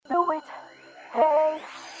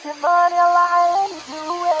What's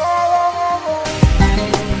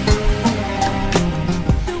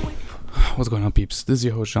going on, peeps? This is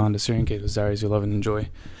your host, Sean, the Syrian Kate with Zaries you love and enjoy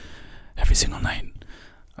every single night.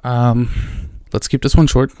 Let's keep this one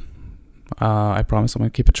short. I promise I'm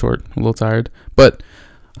going to keep it short. I'm a little tired. But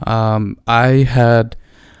I had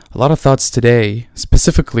a lot of thoughts today,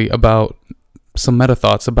 specifically about some meta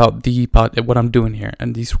thoughts about what I'm doing here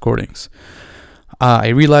and these recordings. I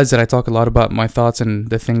realized that I talk a lot about my thoughts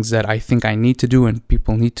and the things that I think I need to do and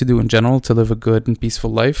people need to do in general to live a good and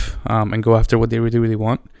peaceful life and go after what they really, really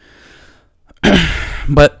want.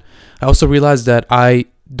 But I also realized that I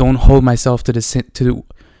don't hold myself to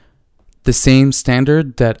the same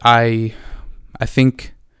standard that I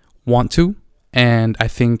think want to, and I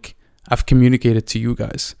think I've communicated to you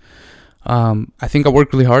guys. I think I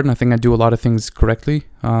work really hard, and I think I do a lot of things correctly,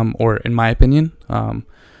 or in my opinion.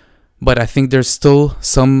 But I think there's still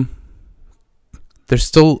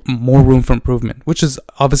more room for improvement, which is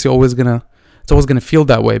obviously always gonna feel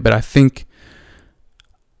that way. But I think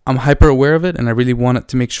I'm hyper aware of it, and I really want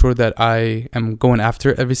to make sure that I am going after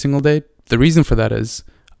it every single day. The reason for that is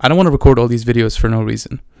I don't want to record all these videos for no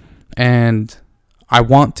reason. And I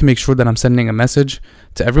want to make sure that I'm sending a message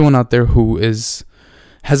to everyone out there who is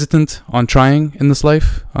hesitant on trying in this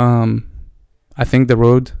life. I think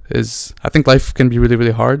life can be really, really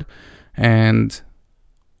hard, and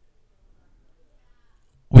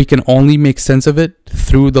we can only make sense of it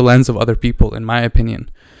through the lens of other people, in my opinion.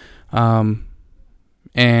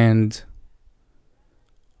 And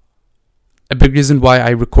a big reason why I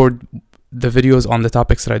record the videos on the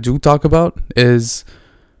topics that I do talk about is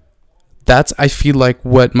that's, I feel like,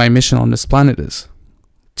 what my mission on this planet is.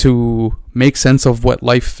 To make sense of what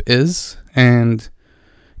life is and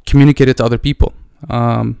communicate it to other people.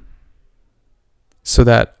 So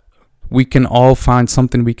that we can all find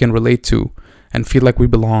something we can relate to and feel like we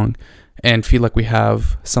belong and feel like we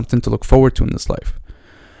have something to look forward to in this life.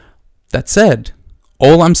 That said,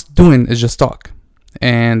 all I'm doing is just talk.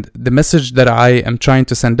 And the message that I am trying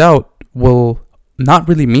to send out will not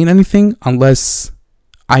really mean anything unless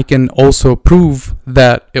I can also prove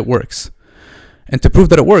that it works. And to prove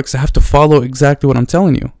that it works, I have to follow exactly what I'm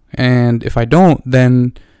telling you. And if I don't,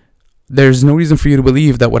 then there's no reason for you to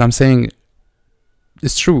believe that what I'm saying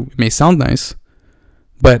is true. It may sound nice,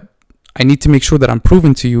 but I need to make sure that I'm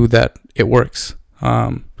proving to you that it works.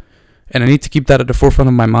 And I need to keep that at the forefront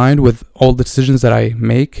of my mind with all the decisions that I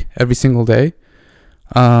make every single day.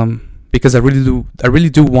 Because I really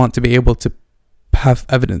do want to be able to have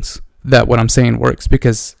evidence that what I'm saying works,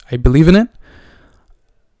 because I believe in it.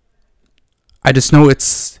 I just know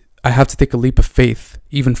I have to take a leap of faith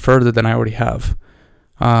even further than I already have.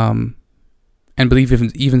 And believe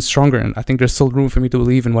even stronger. And I think there's still room for me to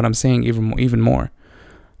believe in what I'm saying even more.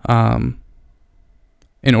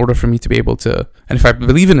 In order for me to be able to, and if I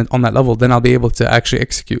believe in it on that level, then I'll be able to actually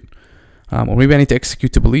execute. Or maybe I need to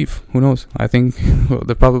execute to believe. Who knows? I think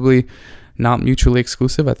they're probably not mutually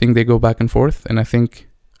exclusive. I think they go back and forth, and I think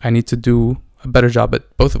I need to do a better job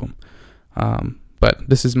at both of them. But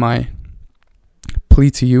this is my plea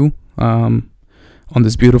to you on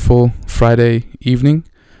this beautiful Friday evening.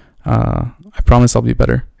 I promise I'll be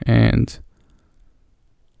better, and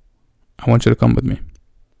I want you to come with me.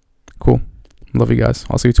 Cool. Love you guys.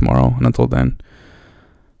 I'll see you tomorrow. And until then,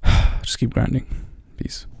 just keep grinding.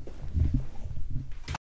 Peace.